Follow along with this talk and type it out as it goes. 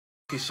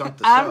He sunk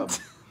the sub.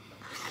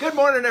 Good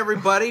morning,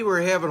 everybody.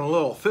 We're having a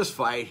little fist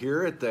fight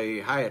here at the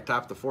high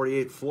atop the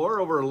 48th floor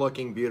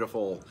overlooking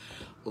beautiful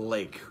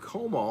Lake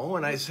Como.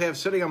 And I have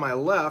sitting on my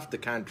left the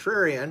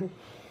contrarian.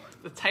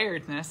 The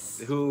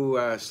tiredness. Who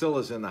still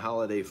is in the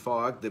holiday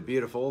fog, the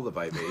beautiful, the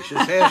vivacious.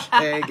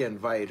 Hashtag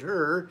invite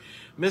her,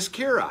 Miss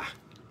Kira.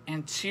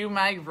 And to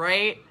my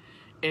right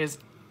is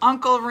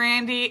Uncle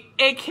Randy,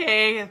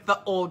 a.k.a. the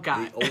old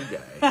guy. The old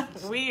guy.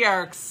 We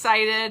are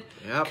excited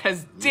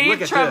because Dave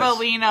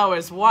Trevelino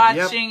is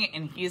watching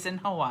and he's in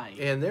Hawaii.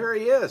 And there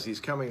he is. He's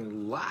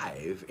coming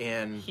live.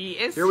 And he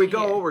is here we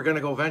go. We're going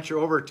to go venture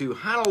over to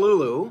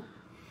Honolulu.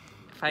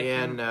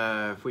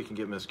 If we can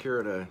get Miss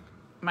Kira to...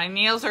 My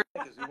nails are...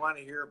 Because we want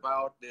to hear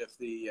about if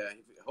the...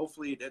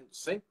 hopefully you didn't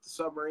sink the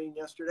submarine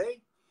yesterday.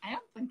 I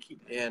don't think he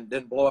did. And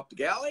didn't blow up the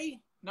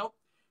galley. Nope.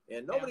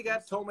 And nobody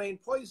got ptomaine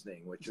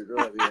poisoning, which would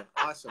really be an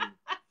awesome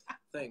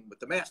thing. But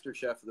the master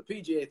chef of the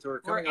PGA Tour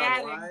coming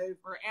on live.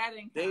 We're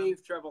adding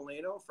Dave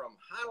Trevelino from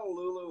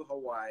Honolulu,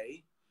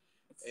 Hawaii.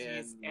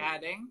 He's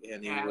adding.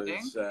 And he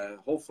was,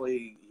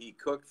 hopefully he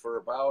cooked for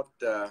about...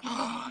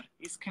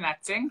 he's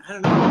connecting. I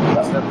don't know.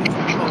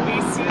 We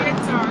see it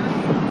dark.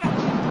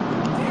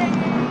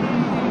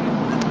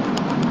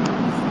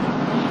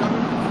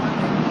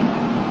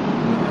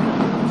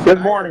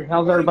 Good morning.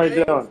 How's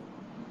everybody doing?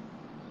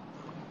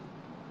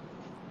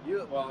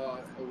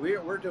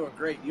 We're doing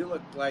great. You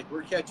look like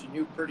we're catching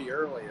you pretty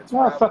early. It's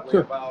probably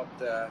about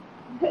Good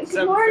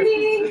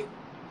morning.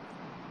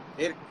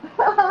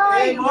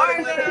 Hi,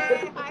 morning.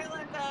 Hi,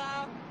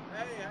 Linda.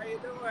 Hey, how you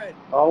doing?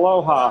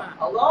 Aloha.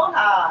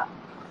 Aloha.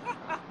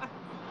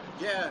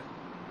 Yeah,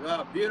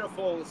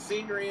 beautiful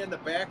scenery in the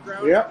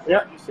background. Yep.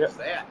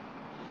 That?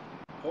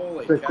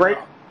 Holy cow. Great.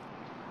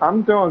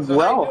 I'm doing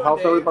well. Doing, how's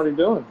Dave? everybody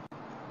doing?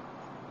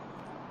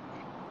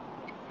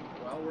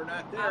 Well, we're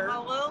not there. I'm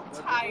a little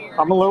tired.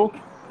 I'm a little.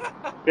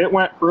 It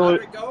went really.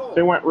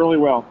 It went really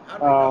well.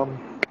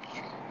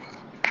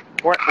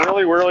 Went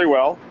really, really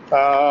well.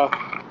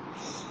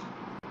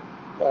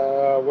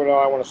 What do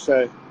I want to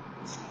say?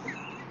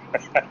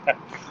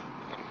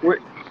 I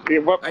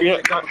need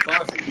a cup of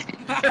coffee.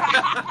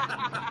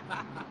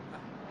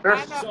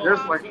 There's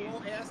like.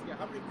 We'll ask you,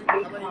 how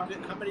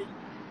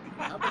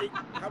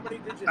many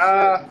did you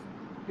serve?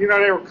 You know,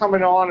 they were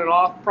coming on and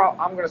off.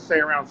 I'm going to say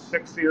around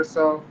 60 or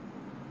so.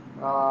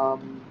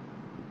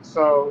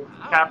 So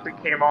Captain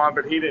came on,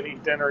 but he didn't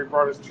eat dinner. He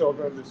brought his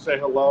children to say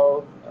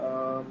hello.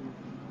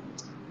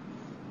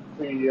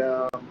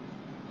 There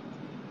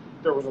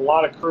was a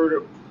lot of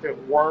crew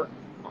that weren't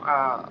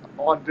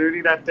on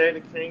duty that day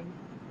that came.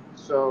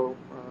 So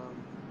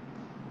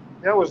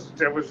it was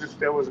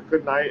a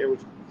good night. It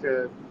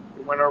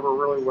went over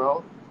really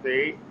well.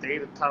 They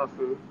ate a ton of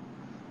food.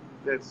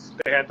 They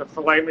had the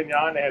filet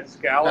mignon. They had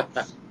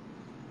scallops.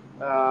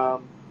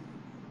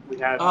 We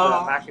had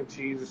mac and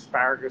cheese,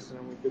 asparagus, and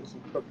then we did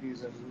some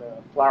cookies and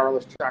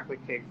flourless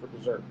chocolate cake for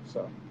dessert.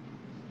 So,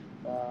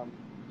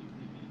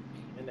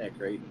 isn't that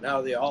great?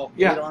 Now they all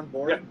ate on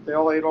board? Yeah, they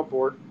all ate on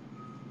board.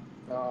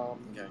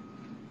 Okay.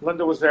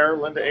 Linda was there.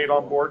 Linda ate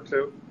on board,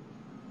 too.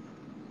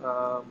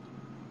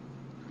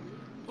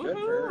 Good for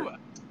her.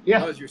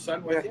 Yeah. Oh, was your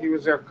son with you? He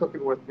was there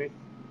cooking with me.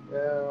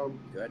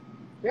 Good.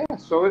 Yeah,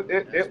 so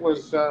it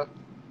was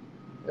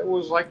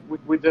like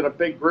we did a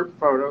big group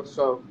photo,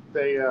 so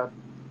they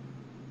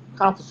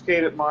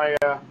confiscated my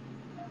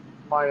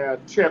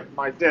chip,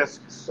 my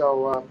disc,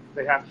 so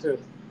they have to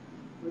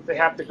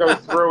go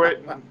through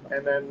it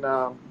and then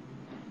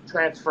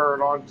transfer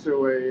it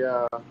onto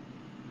a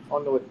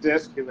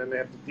disc, and then they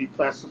have to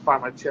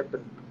declassify my chip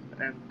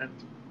and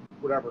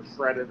whatever,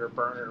 shred it or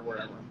burn it or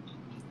whatever.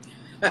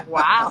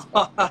 Wow.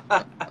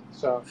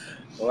 So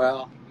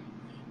well,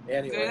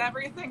 anyway, did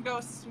everything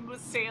go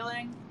smooth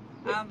sailing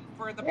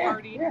for the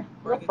party? Yeah,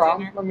 or no the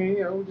problem. dinner? I mean,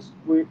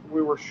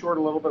 we were short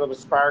a little bit of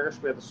asparagus.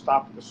 We had to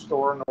stop at the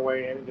store on the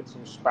way in and get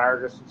some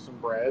asparagus and some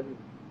bread.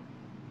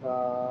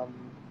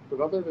 But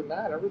other than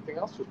that, everything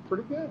else was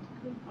pretty good.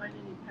 Couldn't find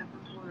any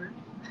peppercorn.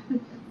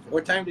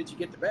 what time did you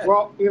get to bed?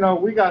 Well,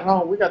 we got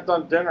home. We got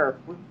done dinner.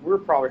 We were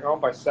probably home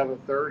by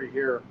 7:30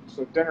 here.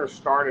 So dinner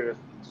started at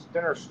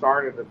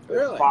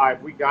Really?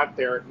 5. We got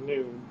there at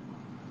noon.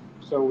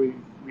 So we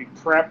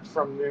prepped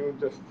from noon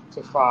to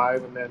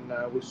 5, and then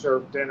we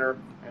served dinner,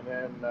 and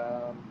then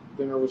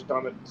dinner was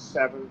done at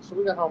 7. So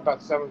we got home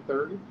about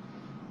 7:30,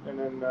 and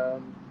then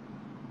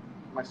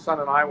my son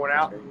and I went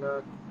out, and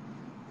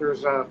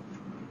there's a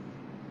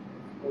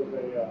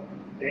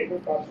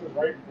David Buster's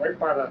right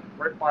by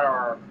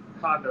our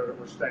condo that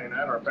we're staying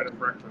at, our bed and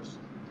breakfast.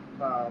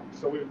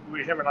 So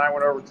him and I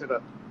went over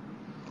to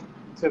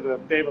the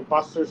David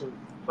Buster's and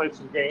played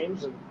some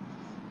games and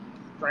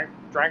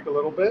drank a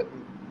little bit.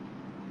 And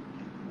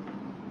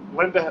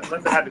Linda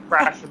had to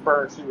crash and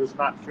burn. She was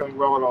not feeling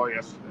well at all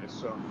yesterday,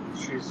 so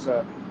she's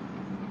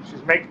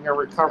making a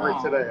recovery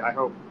today, I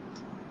hope.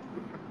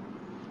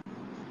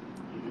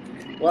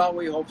 Well,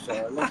 we hope so.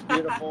 It looks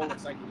beautiful.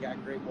 Looks like you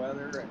got great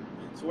weather. And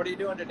so, what are you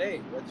doing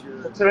today? What's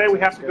your today? We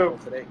have to go.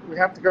 Today? We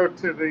have to go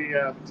to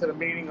the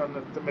meeting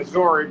on the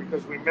Missouri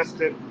because we missed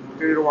it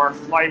due to our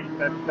flight,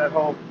 that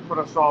whole put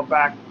us all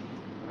back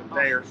a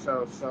day or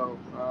so. So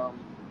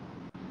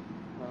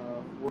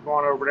we're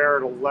going over there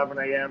at 11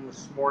 a.m.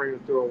 this morning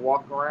to do a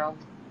walk around.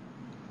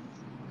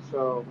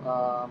 So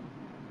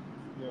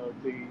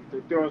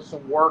they're doing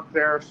some work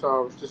there.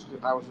 So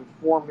I was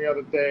informed the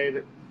other day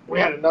that we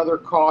had another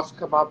cost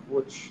come up,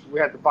 which we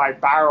had to buy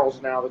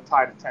barrels now to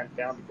tie the tent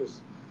down because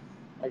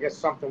I guess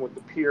something with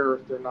the pier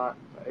they're not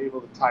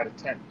able to tie the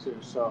tent to.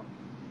 So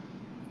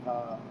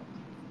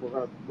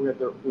we had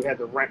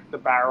to rent the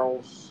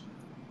barrels,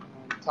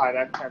 tie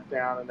that tent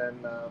down, and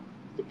then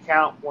the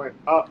count went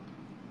up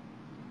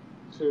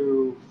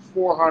to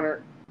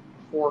 400,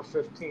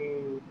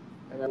 415,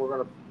 and then we're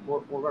gonna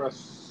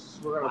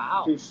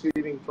Wow. do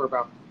seating for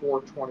about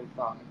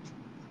 425.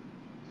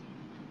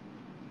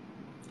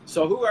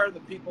 So who are the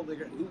people that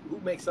who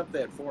makes up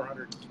that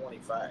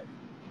 425?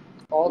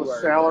 All the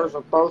sailors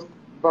of both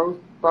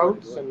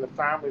boats and the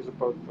families of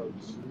both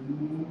boats.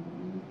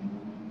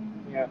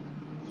 Yeah.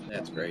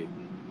 That's great.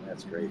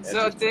 That's great.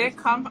 So did it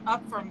come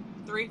up from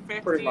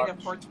 350 Pretty to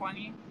much.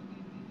 420?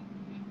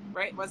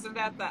 Right? Wasn't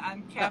that the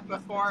uncap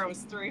before? It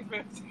was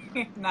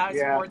 350. Now it's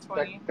Yeah,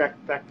 420. that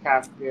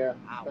cap, Wow.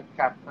 that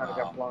cap kind of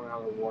got blown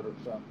out of the water.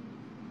 So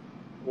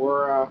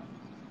we're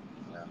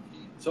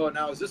So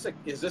now is this a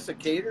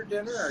catered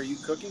dinner? Are you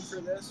cooking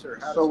for this, or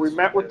how? So we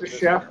met with the this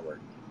chef, work?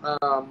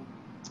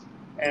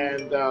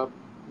 and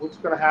what's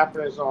going to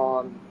happen is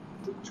on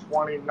the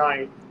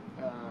 29th,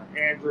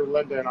 Andrew,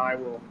 Linda, and I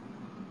will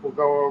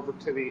go over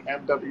to the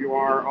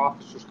MWR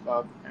Officers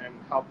Club and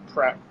help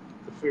prep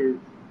the food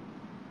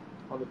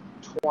on the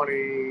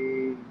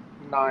 29th,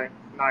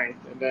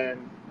 and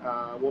then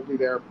we'll be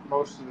there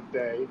most of the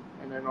day.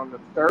 And then on the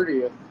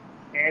 30th,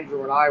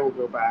 Andrew and I will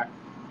go back.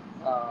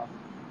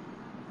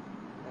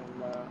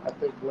 I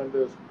think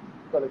Linda's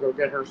going to go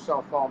get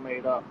herself all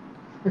made up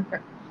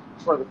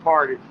for the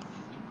party.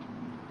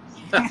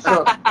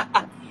 So,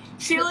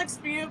 She looks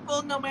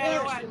beautiful no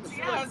matter what.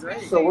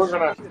 so we're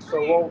gonna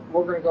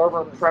go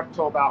over and prep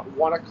till about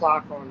 1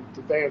 o'clock on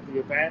the day of the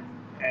event,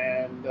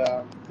 and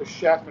the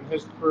chef and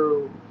his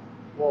crew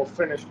will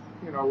finish,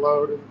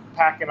 loading,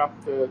 packing up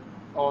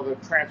all the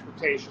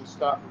transportation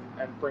stuff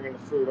and bringing the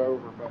food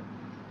over. But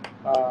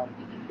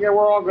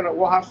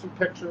we'll have some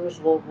pictures.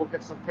 We'll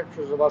get some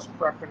pictures of us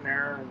prepping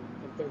there and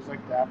things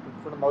like that. But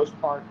for the most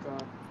part,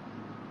 it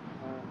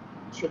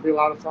should be a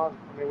lot of fun.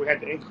 I mean, we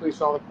had to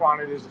increase all the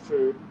quantities of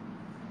food.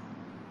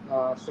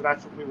 So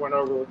that's what we went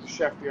over with the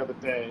chef the other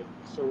day.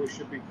 So we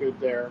should be good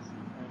there.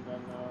 And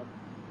then,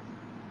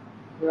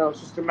 it's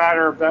just a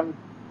matter of them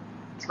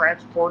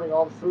transporting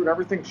all the food.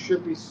 Everything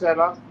should be set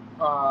up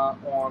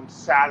on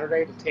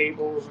Saturday. The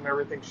tables and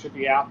everything should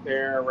be out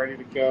there, ready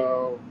to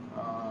go.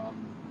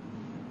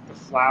 The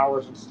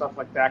flowers and stuff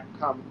like that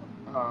come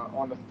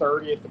on the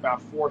 30th,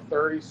 about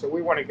 4:30. So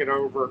we want to get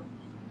over.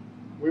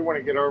 We want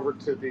to get over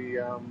to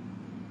the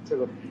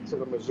to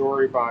the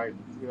Missouri by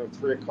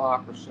 3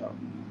 o'clock or so,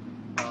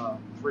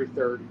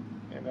 3:30,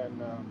 and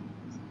then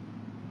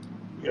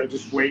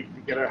just wait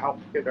to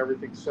help get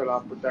everything set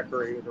up or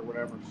decorated or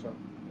whatever. So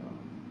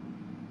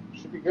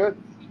should be good.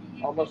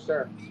 Almost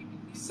there.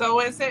 So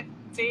is it,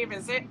 Dave?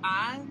 Is it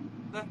on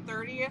the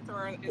 30th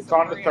or is It's it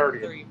on the the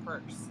 30th.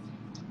 31st?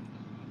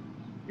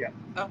 Yeah.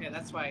 Okay,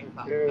 that's why I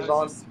thought. It is I was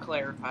on. just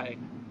clarifying.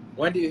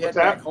 When do you head What's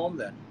that? back home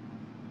then?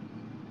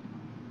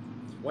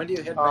 When do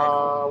you head back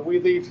home? We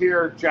leave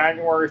here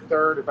January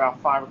 3rd about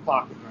 5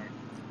 o'clock at night,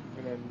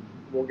 and then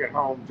we'll get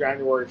home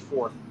January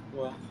 4th.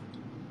 Well,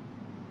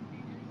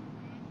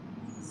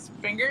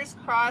 Fingers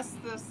crossed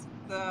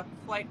the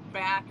flight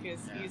back is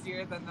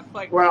easier than the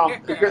flight Well,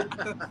 here.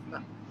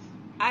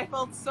 I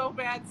felt so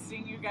bad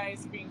seeing you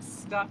guys being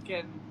stuck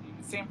in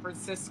San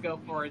Francisco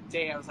for a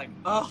day. I was like,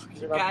 oh,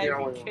 you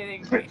gotta be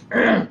kidding me.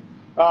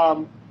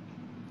 But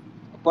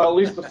at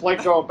least the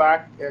flight going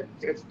back,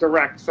 it's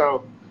direct.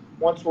 So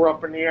once we're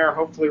up in the air,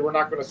 hopefully we're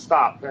not going to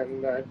stop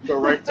and go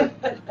right to.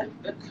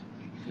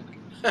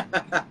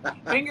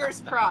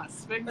 Fingers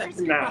crossed. Fingers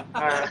No,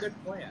 crossed. good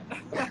plan.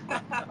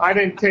 I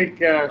didn't take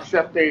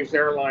Chef Dave's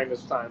airline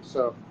this time,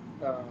 so.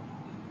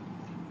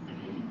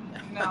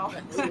 No, not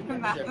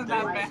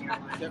bad.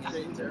 Chef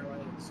Dave's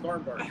Airline,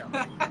 Stormbar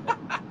Company.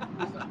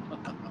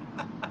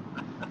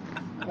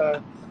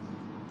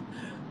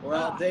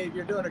 Well, Dave,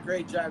 you're doing a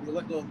great job. You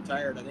look a little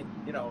tired. I think,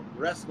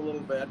 rest a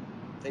little bit.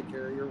 Take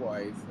care of your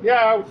wife.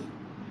 Yeah,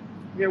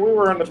 we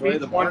were on the Enjoy beach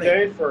the one morning.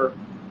 day for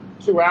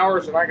 2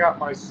 hours, and I got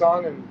my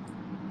son, and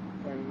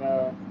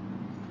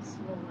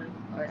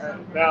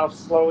I'm now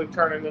slowly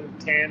turning into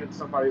tan, and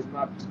somebody's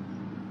not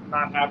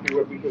happy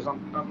with me because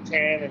I'm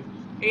tan. And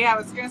Yeah, I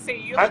was gonna say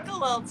you look a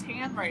little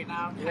tan right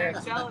now. I'm kind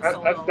of jealous a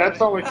little that's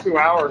bit. only 2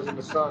 hours in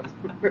the sun.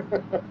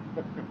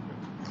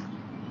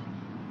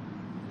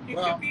 You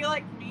could be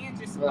like me and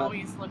just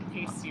always look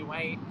pasty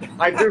white.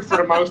 I do for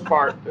the most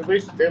part. At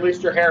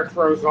least your hair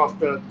throws off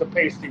the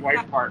pasty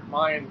white part.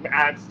 Mine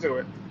adds to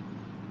it.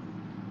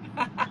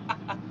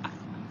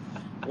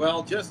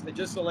 Well, just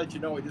to let you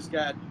know, we just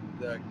got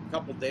a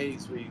couple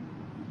days. We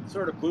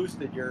sort of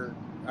boosted your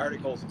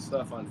articles and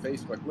stuff on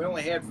Facebook. We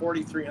only had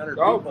 4,300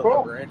 Oh, people cool.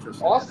 that were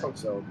interested Awesome. in it.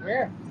 So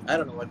yeah, I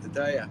don't know what to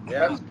tell you.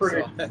 Yeah, that's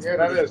pretty. so that's yeah,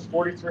 pretty, that is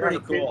 4,300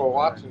 pretty cool. people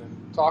watching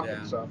and talking.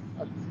 Yeah. So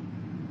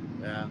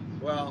Yeah.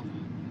 Well,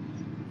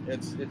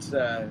 it's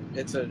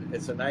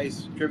a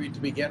nice tribute to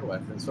begin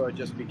with, and so it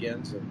just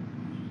begins,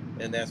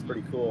 and that's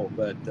pretty cool.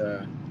 But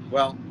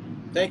well,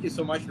 thank you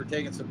so much for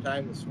taking some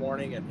time this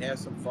morning and have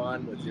some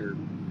fun with your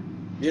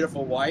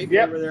beautiful wife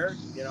over there.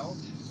 You know,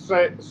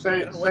 say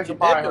what you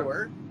goodbye did to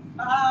her.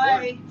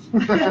 Bye.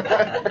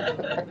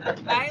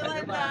 Bye,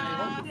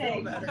 Linda.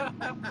 Feel better.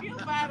 Feel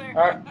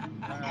better.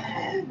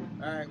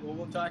 All right. Well,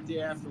 we'll talk to you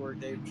afterward,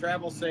 Dave.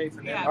 Travel safe.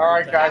 And Yeah. All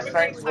right, guys. Have a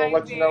Thanks. great We'll time,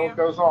 let you know what Dave.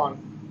 goes on.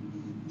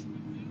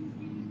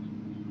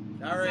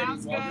 All right.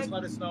 Sounds Well, good. just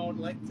let us know.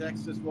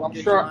 Text us. We'll I'm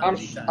get sure. you on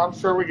anytime. I'm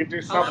sure we could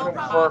do something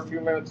Aloha. for a few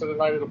minutes of the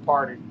night of the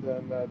party.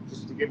 Then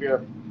just to give you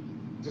a.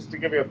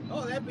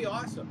 Oh, that'd be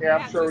awesome. Yeah,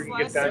 I'm Yeah, sure we just can let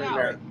get us that in know.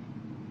 there.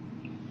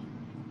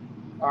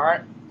 All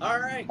right. All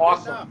right.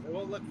 Awesome. Good enough.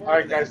 We'll look forward All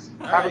right, to that. guys.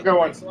 All Have a right, good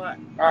one. Thanks a lot.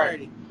 All right.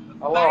 Alrighty.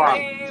 Aloha. Bye,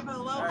 Dave.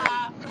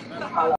 Aloha. Aloha.